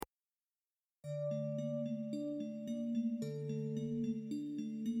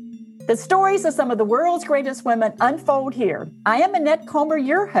The stories of some of the world's greatest women unfold here. I am Annette Comer,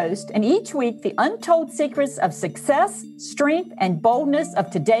 your host, and each week the untold secrets of success, strength, and boldness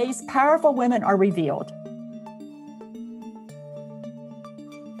of today's powerful women are revealed.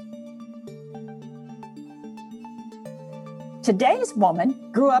 Today's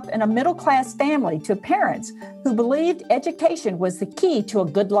woman grew up in a middle-class family to parents who believed education was the key to a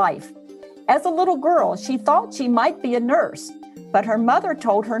good life. As a little girl, she thought she might be a nurse, but her mother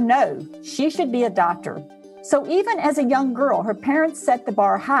told her no, she should be a doctor. So even as a young girl, her parents set the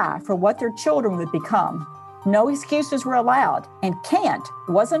bar high for what their children would become. No excuses were allowed, and can't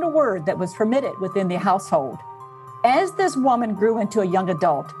wasn't a word that was permitted within the household. As this woman grew into a young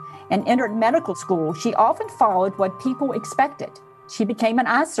adult and entered medical school, she often followed what people expected. She became an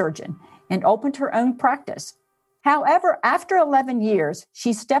eye surgeon and opened her own practice. However, after 11 years,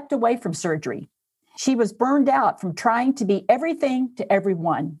 she stepped away from surgery. She was burned out from trying to be everything to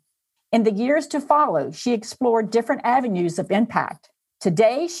everyone. In the years to follow, she explored different avenues of impact.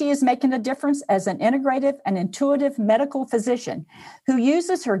 Today, she is making a difference as an integrative and intuitive medical physician who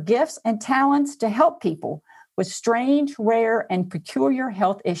uses her gifts and talents to help people with strange, rare, and peculiar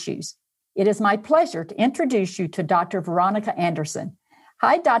health issues. It is my pleasure to introduce you to Dr. Veronica Anderson.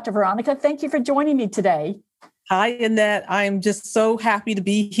 Hi, Dr. Veronica. Thank you for joining me today. Hi, Annette. I'm just so happy to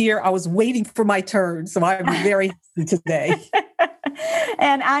be here. I was waiting for my turn, so I'm very happy today.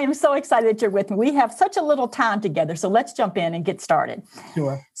 And I am so excited that you're with me. We have such a little time together, so let's jump in and get started.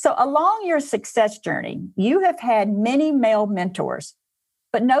 Sure. So along your success journey, you have had many male mentors,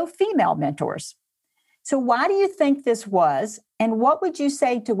 but no female mentors. So why do you think this was, and what would you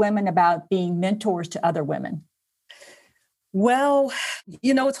say to women about being mentors to other women? Well,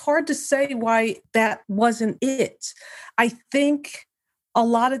 it's hard to say why that wasn't it. I think a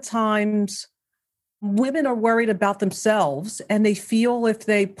lot of times women are worried about themselves and they feel if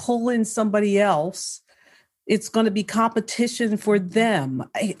they pull in somebody else, it's going to be competition for them.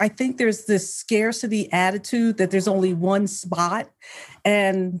 I think there's this scarcity attitude that there's only one spot.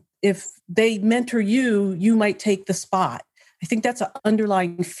 And if they mentor you, you might take the spot. I think that's an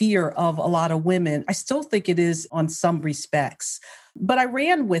underlying fear of a lot of women. I still think it is on some respects, but I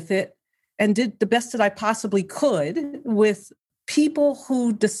ran with it and did the best that I possibly could with people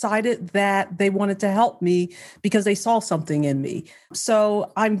who decided that they wanted to help me because they saw something in me.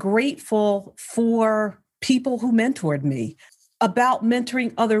 So I'm grateful for people who mentored me. About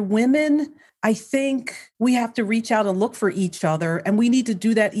mentoring other women, I think we have to reach out and look for each other, and we need to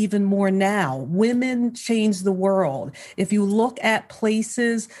do that even more now. Women change the world. If you look at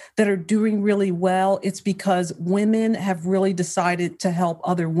places that are doing really well, it's because women have really decided to help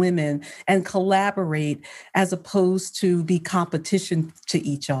other women and collaborate as opposed to be competition to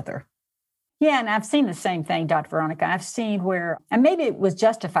each other. Yeah, and I've seen the same thing, Dr. Veronica. I've seen where, and maybe it was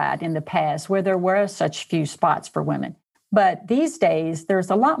justified in the past, where there were such few spots for women. But these days, there's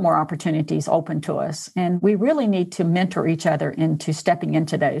a lot more opportunities open to us, and we really need to mentor each other into stepping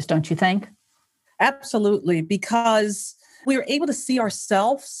into those, don't you think? Absolutely, because we're able to see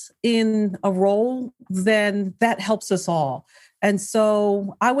ourselves in a role, then that helps us all. And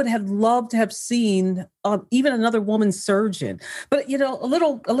so I would have loved to have seen even another woman surgeon. But, a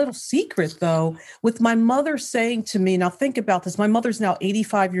little secret, though, with my mother saying to me, now think about this, my mother's now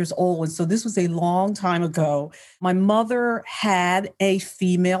 85 years old. And so this was a long time ago. My mother had a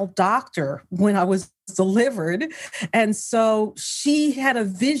female doctor when I was delivered. And so she had a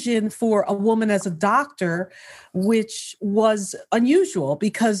vision for a woman as a doctor, which was unusual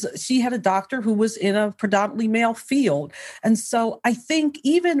because she had a doctor who was in a predominantly male field. And so I think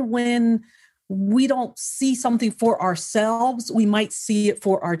even when we don't see something for ourselves, we might see it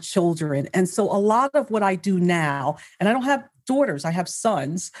for our children. And so a lot of what I do now, and I don't have daughters, I have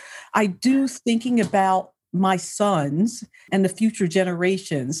sons, I do thinking about my sons and the future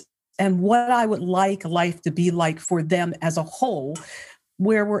generations and what I would like life to be like for them as a whole,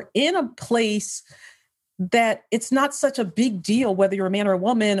 where we're in a place that it's not such a big deal, whether you're a man or a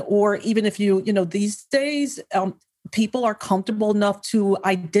woman, or even if these days, people are comfortable enough to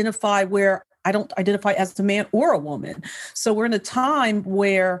identify where I don't identify as a man or a woman. So we're in a time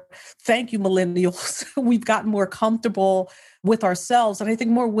where, thank you, millennials, we've gotten more comfortable with ourselves. And I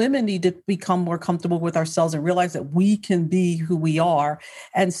think more women need to become more comfortable with ourselves and realize that we can be who we are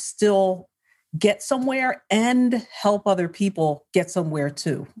and still get somewhere and help other people get somewhere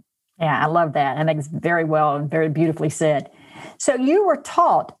too. Yeah, I love that. I think it's very well and very beautifully said. So you were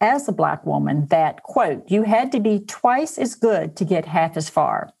taught as a Black woman that, quote, you had to be twice as good to get half as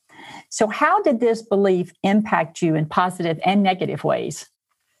far. So how did this belief impact you in positive and negative ways?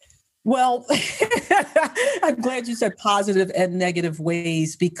 Well, I'm glad you said positive and negative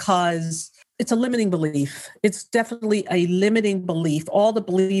ways because it's a limiting belief. It's definitely a limiting belief. All the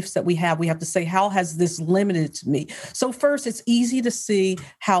beliefs that we have to say, how has this limited me? So first, it's easy to see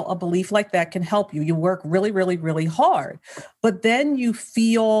how a belief like that can help you. You work really, really, really hard, but then you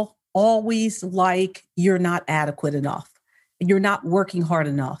feel always like you're not adequate enough. You're not working hard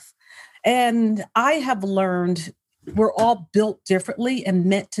enough. And I have learned we're all built differently and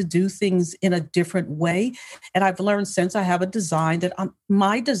meant to do things in a different way. And I've learned since I have a design that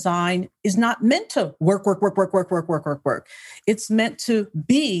my design is not meant to work. It's meant to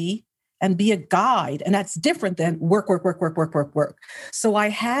be and be a guide. And that's different than work. So I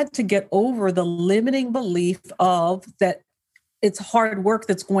had to get over the limiting belief of that it's hard work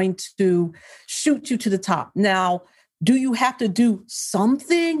that's going to shoot you to the top. Now, do you have to do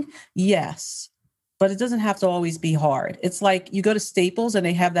something? Yes. But it doesn't have to always be hard. It's like you go to Staples and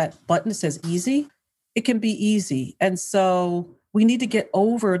they have that button that says easy. It can be easy. And so we need to get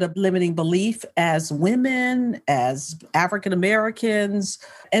over the limiting belief as women, as African Americans.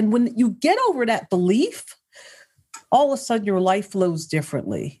 And when you get over that belief, all of a sudden your life flows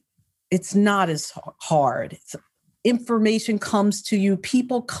differently. It's not as hard. Information comes to you,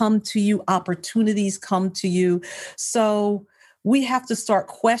 people come to you, opportunities come to you. So we have to start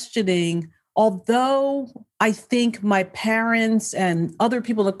questioning. Although I think my parents and other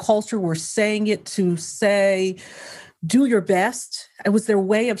people in the culture were saying it to say, do your best. It was their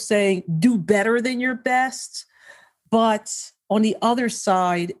way of saying, do better than your best. But on the other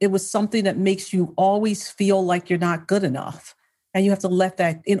side, it was something that makes you always feel like you're not good enough. And you have to let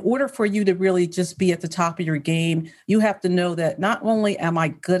that, in order for you to really just be at the top of your game, you have to know that not only am I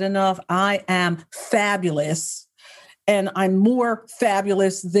good enough, I am fabulous. And I'm more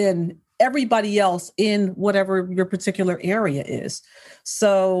fabulous than everybody else in whatever your particular area is.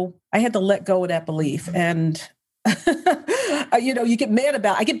 So I had to let go of that belief. And, you get mad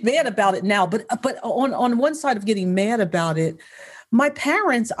about, I get mad about it now, but on one side of getting mad about it, my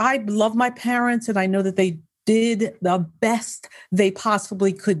parents, I love my parents and I know that they did the best they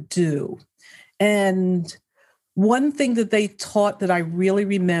possibly could do. And one thing that they taught that I really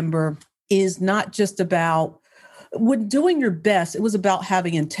remember is not just about when doing your best, it was about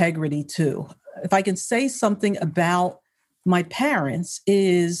having integrity too. If I can say something about my parents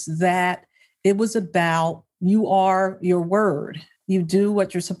is that it was about you are your word. You do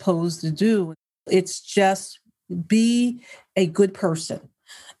what you're supposed to do. It's just be a good person.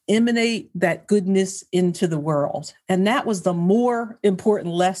 Emanate that goodness into the world. And that was the more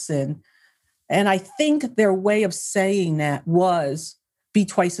important lesson. And I think their way of saying that was be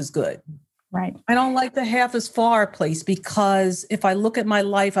twice as good. Right. I don't like the half as far place because if I look at my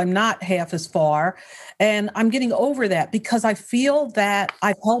life, I'm not half as far. And I'm getting over that because I feel that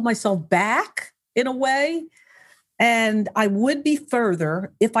I've held myself back in a way. And I would be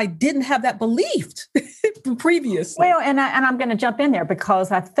further if I didn't have that belief previously. Well, and I'm going to jump in there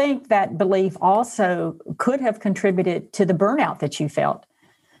because I think that belief also could have contributed to the burnout that you felt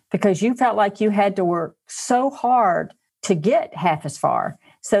because you felt like you had to work so hard to get half as far.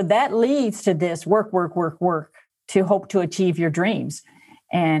 So that leads to this work to hope to achieve your dreams.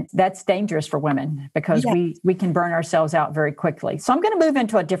 And that's dangerous for women because we can burn ourselves out very quickly. So I'm going to move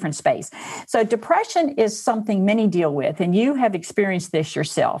into a different space. So depression is something many deal with, and you have experienced this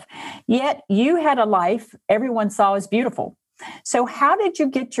yourself. Yet you had a life everyone saw as beautiful. So how did you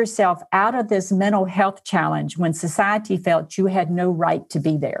get yourself out of this mental health challenge when society felt you had no right to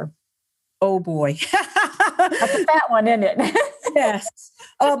be there? Oh, boy. That's a fat one, isn't it? Yes.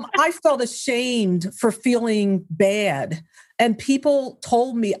 I felt ashamed for feeling bad. And people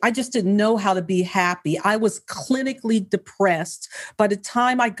told me I just didn't know how to be happy. I was clinically depressed. By the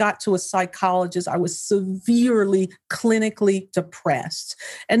time I got to a psychologist, I was severely clinically depressed.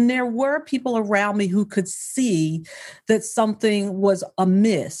 And there were people around me who could see that something was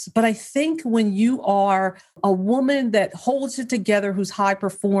amiss. But I think when you are a woman that holds it together, who's high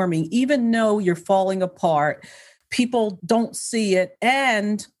performing, even though you're falling apart, people don't see it.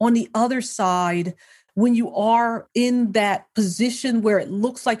 And on the other side, when you are in that position where it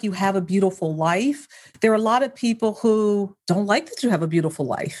looks like you have a beautiful life, there are a lot of people who don't like that you have a beautiful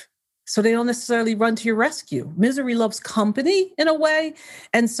life. So they don't necessarily run to your rescue. Misery loves company in a way.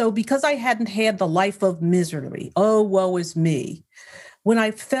 And so because I hadn't had the life of misery, oh, woe is me. When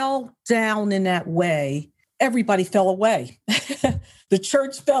I fell down in that way, everybody fell away. The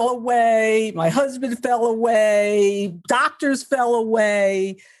church fell away. My husband fell away. Doctors fell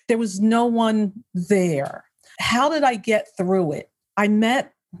away. There was no one there. How did I get through it? I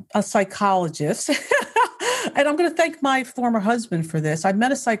met a psychologist And I'm going to thank my former husband for this. I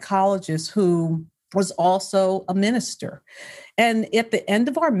met a psychologist who was also a minister. And at the end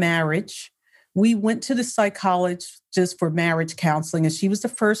of our marriage, we went to the psychologist for marriage counseling. And she was the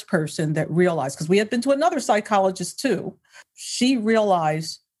first person that realized, because we had been to another psychologist too, she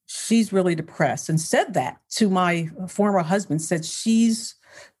realized she's really depressed and said that to my former husband, said she's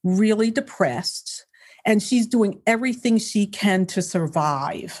really depressed and she's doing everything she can to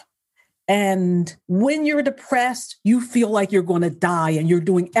survive. And when you're depressed, you feel like you're going to die and you're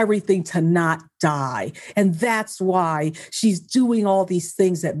doing everything to not die. And that's why she's doing all these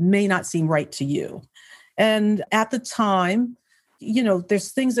things that may not seem right to you. And at the time,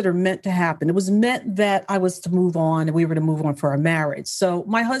 there's things that are meant to happen. It was meant that I was to move on and we were to move on for our marriage. So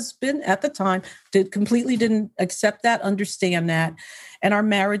my husband at the time completely didn't accept that, understand that. And our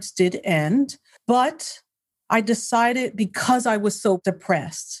marriage did end. But I decided, because I was so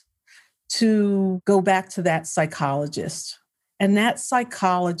depressed, to go back to that psychologist. And that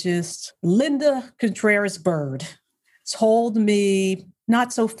psychologist, Linda Contreras-Byrd, told me,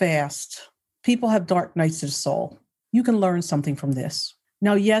 not so fast. People have dark nights of the soul. You can learn something from this.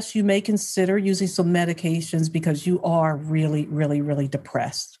 Now, yes, you may consider using some medications because you are really, really, really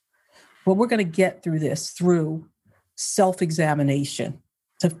depressed. But we're going to get through this through self-examination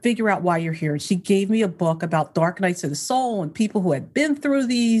to figure out why you're here. And she gave me a book about dark nights of the soul and people who had been through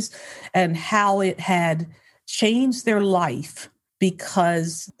these and how it had changed their life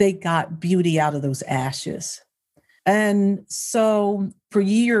because they got beauty out of those ashes. And so for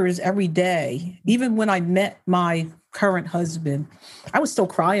years, every day, even when I met my current husband, I was still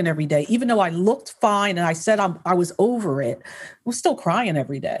crying every day. Even though I looked fine and I said I was over it, I was still crying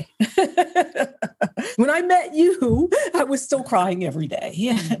every day. When I met you, I was still crying every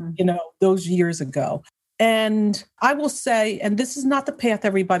day, those years ago. And I will say, and this is not the path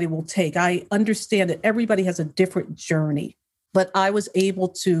everybody will take. I understand that everybody has a different journey, but I was able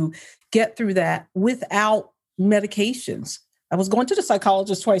to get through that without medications. I was going to the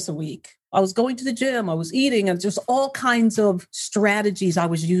psychologist twice a week. I was going to the gym. I was eating, and just all kinds of strategies I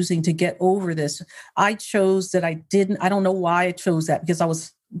was using to get over this. I chose that I don't know why I chose that, because I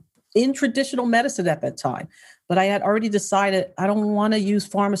was in traditional medicine at that time, but I had already decided I don't want to use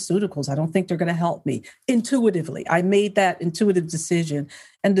pharmaceuticals. I don't think they're going to help me. Intuitively, I made that intuitive decision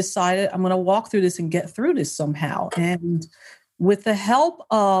and decided I'm going to walk through this and get through this somehow. And with the help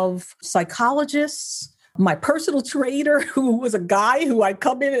of psychologists, my personal trainer, who was a guy who I'd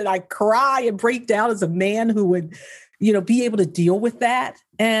come in and I'd cry and break down as a man who would, be able to deal with that.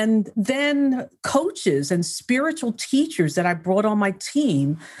 And then coaches and spiritual teachers that I brought on my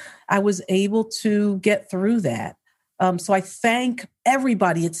team, I was able to get through that. So I thank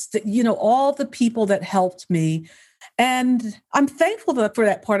everybody. It's, all the people that helped me. And I'm thankful for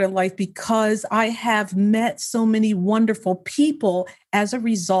that part of life because I have met so many wonderful people as a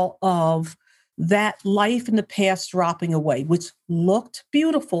result of that life in the past dropping away, which looked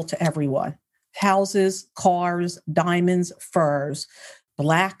beautiful to everyone. Houses, cars, diamonds, furs,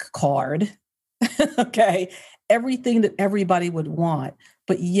 black card, okay, everything that everybody would want.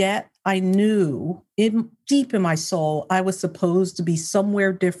 But yet I knew deep in my soul, I was supposed to be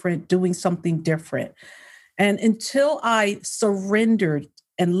somewhere different, doing something different. And until I surrendered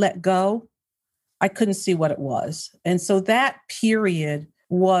and let go, I couldn't see what it was. And so that period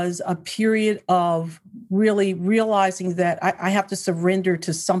was a period of really realizing that I have to surrender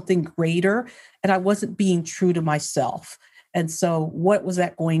to something greater, and I wasn't being true to myself. And so what was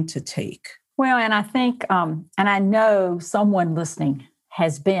that going to take? Well, and I think, and I know someone listening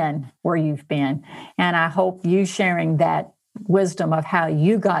has been where you've been, and I hope you sharing that wisdom of how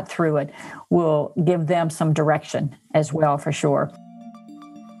you got through it will give them some direction as well, for sure.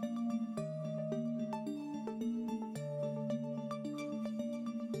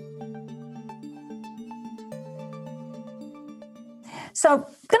 So I'm going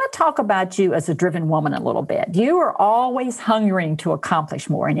to talk about you as a driven woman a little bit. You are always hungering to accomplish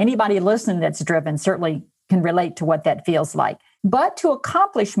more. And anybody listening that's driven certainly can relate to what that feels like. But to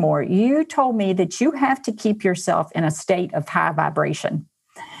accomplish more, you told me that you have to keep yourself in a state of high vibration.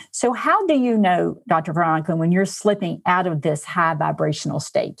 So how do you know, Dr. Veronica, when you're slipping out of this high vibrational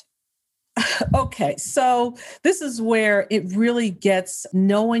state? Okay, so this is where it really gets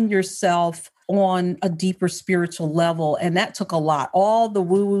knowing yourself on a deeper spiritual level. And that took a lot. All the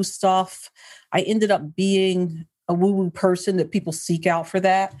woo-woo stuff, I ended up being a woo-woo person that people seek out for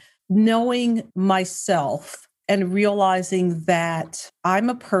that. Knowing myself and realizing that I'm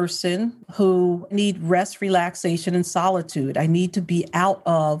a person who need rest, relaxation, and solitude. I need to be out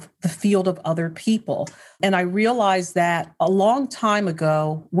of the field of other people. And I realized that a long time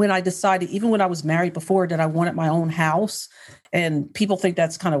ago when I decided, even when I was married before, that I wanted my own house. And people think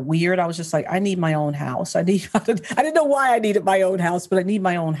that's kind of weird. I was just like, I need my own house. I didn't know why I needed my own house, but I need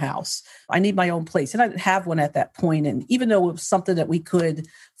my own house. I need my own place. And I didn't have one at that point. And even though it was something that we could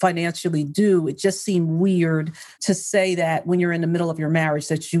financially do, it just seemed weird to say that when you're in the middle of your marriage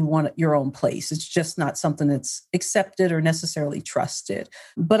that you want your own place. It's just not something that's accepted or necessarily trusted.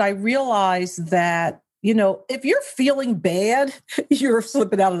 But I realized that, if you're feeling bad, you're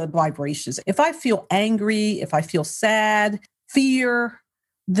slipping out of the vibrations. If I feel angry, if I feel sad, fear,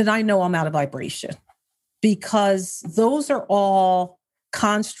 then I know I'm out of vibration, because those are all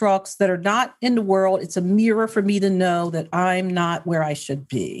constructs that are not in the world. It's a mirror for me to know that I'm not where I should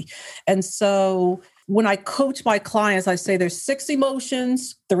be. And so when I coach my clients, I say there's 6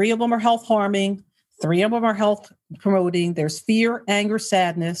 emotions, 3 of them are health harming, 3 of them are health promoting. There's fear, anger,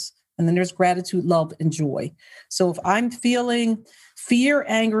 sadness, and then there's gratitude, love, and joy. So if I'm feeling fear,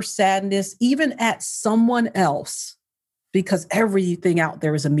 anger, sadness, even at someone else, because everything out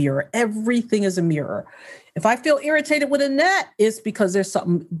there is a mirror. Everything is a mirror. If I feel irritated with Annette, it's because there's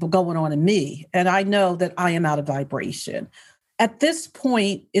something going on in me. And I know that I am out of vibration. At this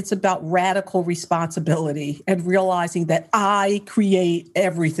point, it's about radical responsibility and realizing that I create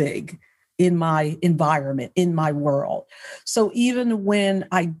everything in my environment, in my world. So even when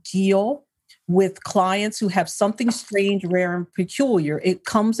I deal with clients who have something strange, rare, and peculiar, it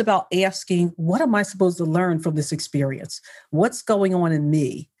comes about asking, what am I supposed to learn from this experience? What's going on in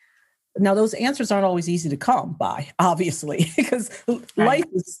me? Now, those answers aren't always easy to come by, obviously, because life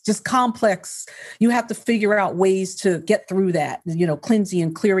is just complex. You have to figure out ways to get through that, cleansing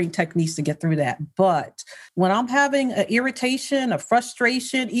and clearing techniques to get through that. But when I'm having an irritation, a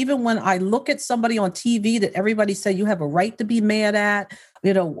frustration, even when I look at somebody on TV that everybody say you have a right to be mad at,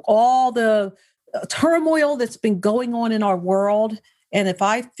 all the turmoil that's been going on in our world. And if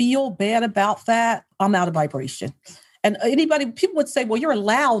I feel bad about that, I'm out of vibration. And people would say, well, you're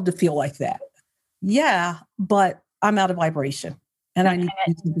allowed to feel like that. Yeah, but I'm out of vibration. And I need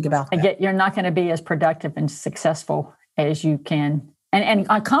to think about that. You're not going to be as productive and successful as you can and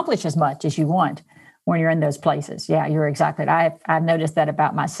accomplish as much as you want when you're in those places. Yeah, you're exactly right. I've noticed that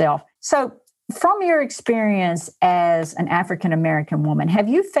about myself. So from your experience as an African-American woman, have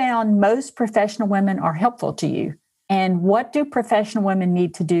you found most professional women are helpful to you? And what do professional women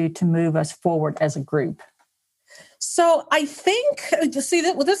need to do to move us forward as a group? So I think, this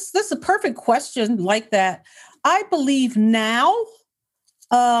is a perfect question like that. I believe now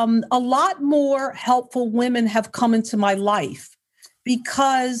a lot more helpful women have come into my life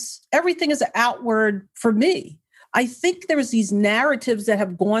because everything is outward for me. I think there's these narratives that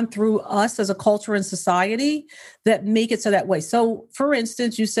have gone through us as a culture and society that make it so that way. So for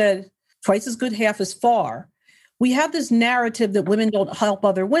instance, you said twice as good, half as far. We have this narrative that women don't help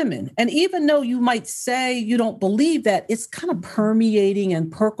other women. And even though you might say you don't believe that, it's kind of permeating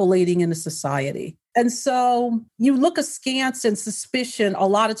and percolating in the society. And so you look askance and suspicion a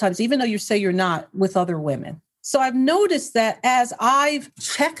lot of times, even though you say you're not, with other women. So I've noticed that as I've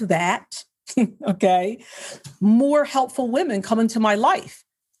checked that, okay, more helpful women come into my life.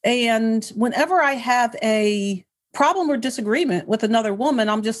 And whenever I have a problem or disagreement with another woman,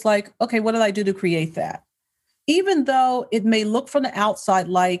 I'm just like, okay, what did I do to create that? Even though it may look from the outside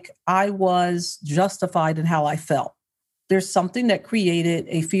like I was justified in how I felt. There's something that created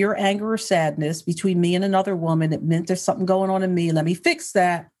a fear, anger, or sadness between me and another woman. It meant there's something going on in me. Let me fix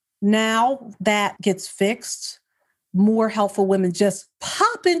that. Now that gets fixed, more helpful women just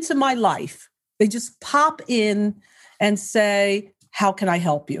pop into my life. They just pop in and say, how can I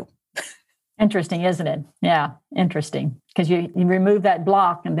help you? Interesting, isn't it? Yeah, interesting. Because you remove that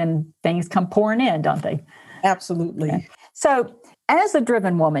block and then things come pouring in, don't they? Absolutely. Okay. So as a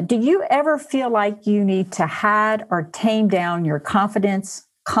driven woman, do you ever feel like you need to hide or tame down your confidence,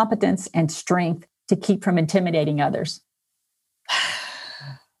 competence, and strength to keep from intimidating others?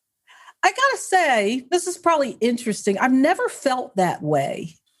 I gotta say, this is probably interesting. I've never felt that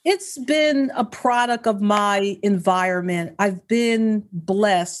way. It's been a product of my environment. I've been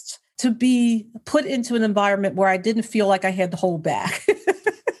blessed to be put into an environment where I didn't feel like I had to hold back.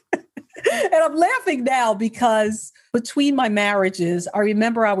 And I'm laughing now because between my marriages, I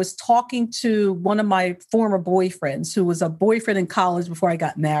remember I was talking to one of my former boyfriends who was a boyfriend in college before I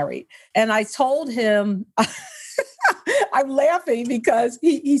got married. And I told him, I'm laughing because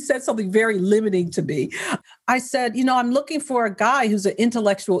he said something very limiting to me. I said, I'm looking for a guy who's an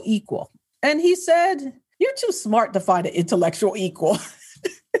intellectual equal. And he said, you're too smart to find an intellectual equal.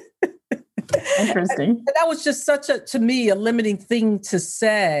 Interesting. And that was just to me, a limiting thing to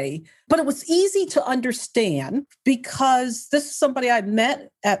say. But it was easy to understand because this is somebody I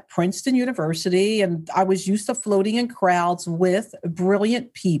met at Princeton University, and I was used to floating in crowds with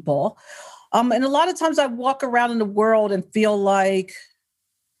brilliant people. And a lot of times I walk around in the world and feel like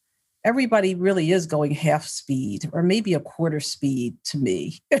everybody really is going half speed or maybe a quarter speed to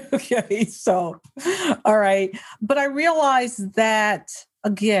me. Okay, so, all right. But I realized that,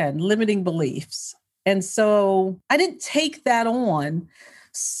 again, limiting beliefs. And so I didn't take that on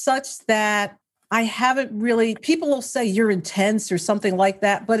such that I haven't really, people will say you're intense or something like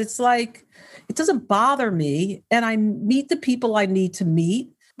that, but it's like, it doesn't bother me. And I meet the people I need to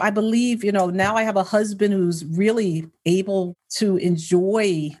meet. I believe, now I have a husband who's really able to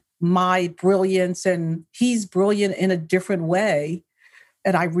enjoy my brilliance, and he's brilliant in a different way.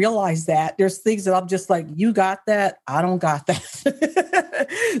 And I realize that there's things that I'm just like, you got that, I don't got that.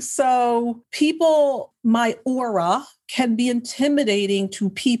 So people, my aura can be intimidating to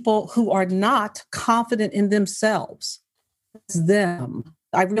people who are not confident in themselves. It's them.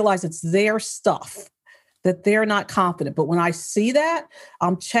 I realize it's their stuff that they're not confident. But when I see that,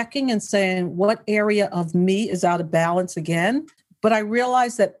 I'm checking and saying, what area of me is out of balance again? But I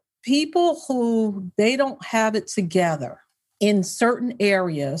realize that people who they don't have it together in certain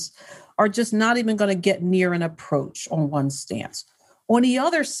areas are just not even going to get near an approach on one stance. On the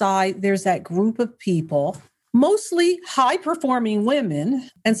other side, there's that group of people, mostly high-performing women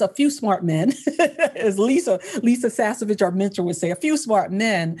and a few smart men, as Lisa Sasevich, our mentor, would say, a few smart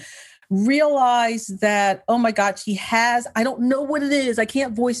men realize that, oh my God, I don't know what it is. I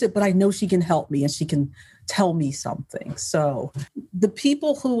can't voice it, but I know she can help me and she can tell me something. So the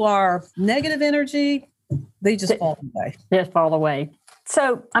people who are negative energy, they just fall away. Just fall away.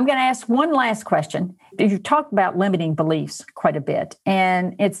 So I'm going to ask one last question. You talked about limiting beliefs quite a bit,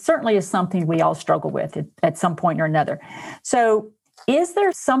 and it certainly is something we all struggle with at some point or another. So is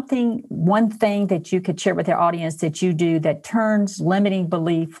there one thing that you could share with our audience that you do that turns limiting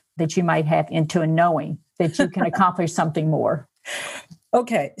belief that you might have into a knowing that you can accomplish something more?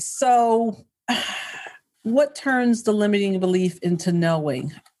 Okay. So what turns the limiting belief into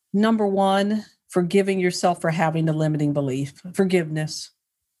knowing? Number one, forgiving yourself for having the limiting belief. Forgiveness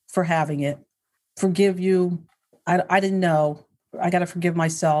for having it. Forgive you. I didn't know. I got to forgive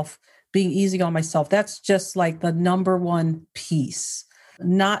myself. Being easy on myself. That's just like the number one piece.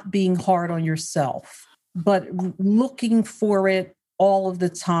 Not being hard on yourself, but looking for it all of the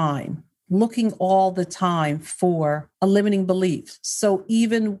time. Looking all the time for a limiting belief. So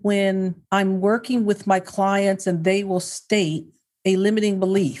even when I'm working with my clients and they will state a limiting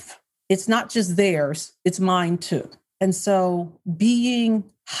belief, it's not just theirs, it's mine too. And so being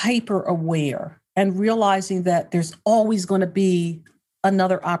hyper aware and realizing that there's always going to be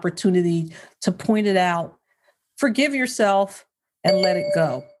another opportunity to point it out, forgive yourself and let it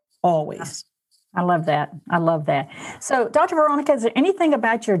go always. I love that. I love that. So, Dr. Veronica, is there anything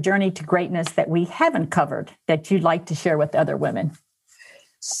about your journey to greatness that we haven't covered that you'd like to share with other women?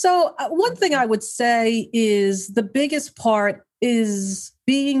 So one thing I would say is the biggest part is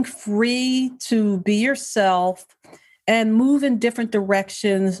being free to be yourself and move in different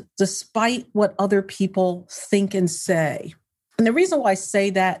directions despite what other people think and say. And the reason why I say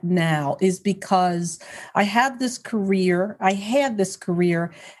that now is because I had this career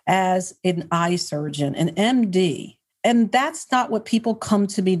as an eye surgeon, an MD. And that's not what people come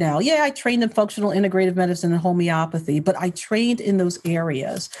to me now. Yeah, I trained in functional integrative medicine and homeopathy, but I trained in those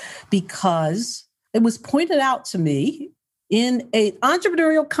areas because it was pointed out to me in an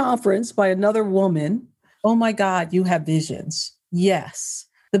entrepreneurial conference by another woman. Oh my God, you have visions. Yes.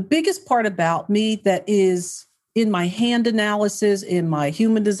 The biggest part about me that is in my hand analysis, in my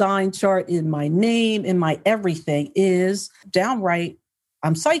human design chart, in my name, in my everything is downright,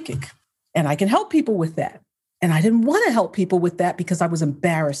 I'm psychic and I can help people with that. And I didn't want to help people with that because I was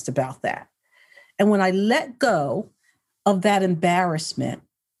embarrassed about that. And when I let go of that embarrassment,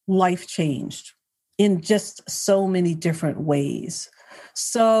 life changed in just so many different ways.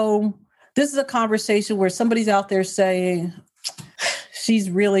 So this is a conversation where somebody's out there saying, she's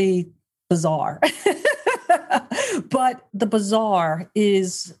really bizarre. But the bizarre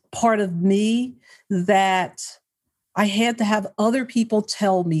is part of me that I had to have other people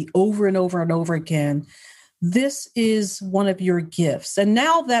tell me over and over and over again, this is one of your gifts. And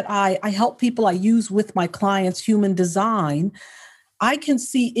now that I help people, I use with my clients human design, I can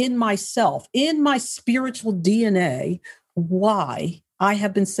see in myself, in my spiritual DNA, why I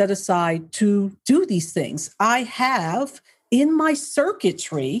have been set aside to do these things. I have in my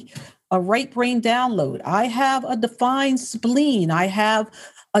circuitry a right brain download. I have a defined spleen. I have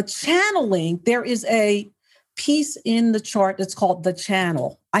a channeling. There is a piece in the chart that's called the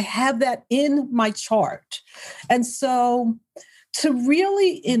channel. I have that in my chart. And so to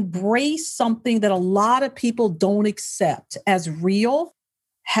really embrace something that a lot of people don't accept as real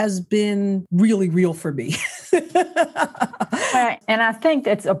has been really real for me. Right. And I think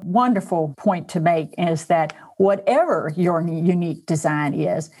that's a wonderful point to make, is that whatever your unique design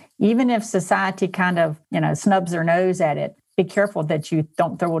is, even if society kind of, snubs their nose at it, be careful that you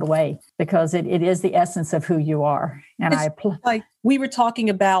don't throw it away, because it is the essence of who you are. And like we were talking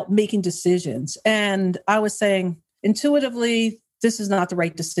about making decisions, and I was saying intuitively, this is not the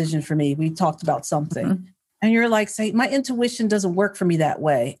right decision for me. We talked about something. Mm-hmm. And you're like, say, my intuition doesn't work for me that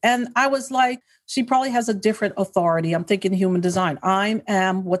way. And I was like, she probably has a different authority. I'm thinking human design. I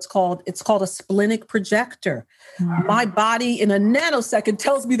am it's called a splenic projector. Mm-hmm. My body in a nanosecond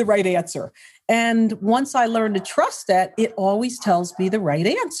tells me the right answer. And once I learned to trust that, it always tells me the right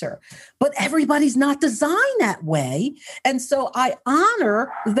answer. But everybody's not designed that way. And so I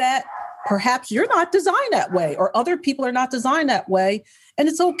honor that perhaps you're not designed that way, or other people are not designed that way. And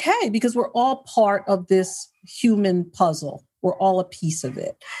it's okay, because we're all part of this human puzzle. We're all a piece of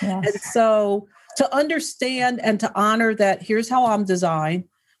it. Yes. And so to understand and to honor that, here's how I'm designed.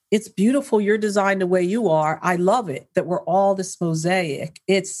 It's beautiful. You're designed the way you are. I love it that we're all this mosaic.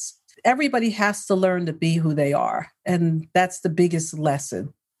 Everybody has to learn to be who they are. And that's the biggest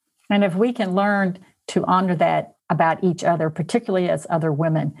lesson. And if we can learn to honor that about each other, particularly as other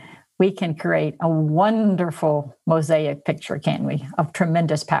women, we can create a wonderful mosaic picture, can't we? Of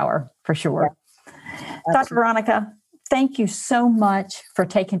tremendous power, for sure. Absolutely. Dr. Veronica, thank you so much for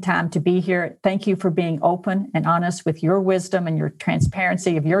taking time to be here. Thank you for being open and honest with your wisdom and your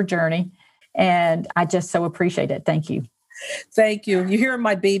transparency of your journey. And I just so appreciate it. Thank you. Thank you. You hear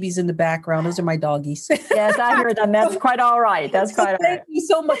my babies in the background. Those are my doggies. Yes, I hear them. That's quite all right. That's quite all right. Thank you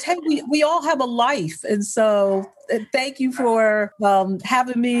so much. Hey, we all have a life. And so thank you for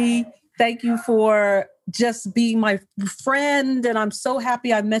having me. Thank you for just being my friend. And I'm so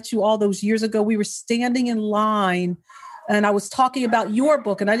happy I met you all those years ago. We were standing in line and I was talking about your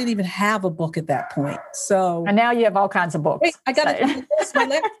book, and I didn't even have a book at that point. So, and now you have all kinds of books. Wait, I got to my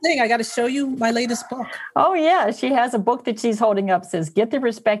last thing. I got to show you my latest book. Oh yeah, she has a book that she's holding up. Says "Get the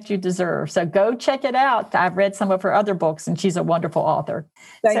Respect You Deserve." So go check it out. I've read some of her other books, and she's a wonderful author.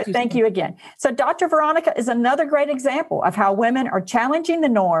 Thank you again. So Dr. Veronica is another great example of how women are challenging the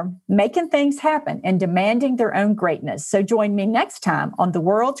norm, making things happen, and demanding their own greatness. So join me next time on the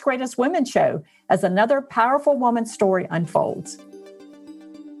World's Greatest Women Show as another powerful woman's story unfolds.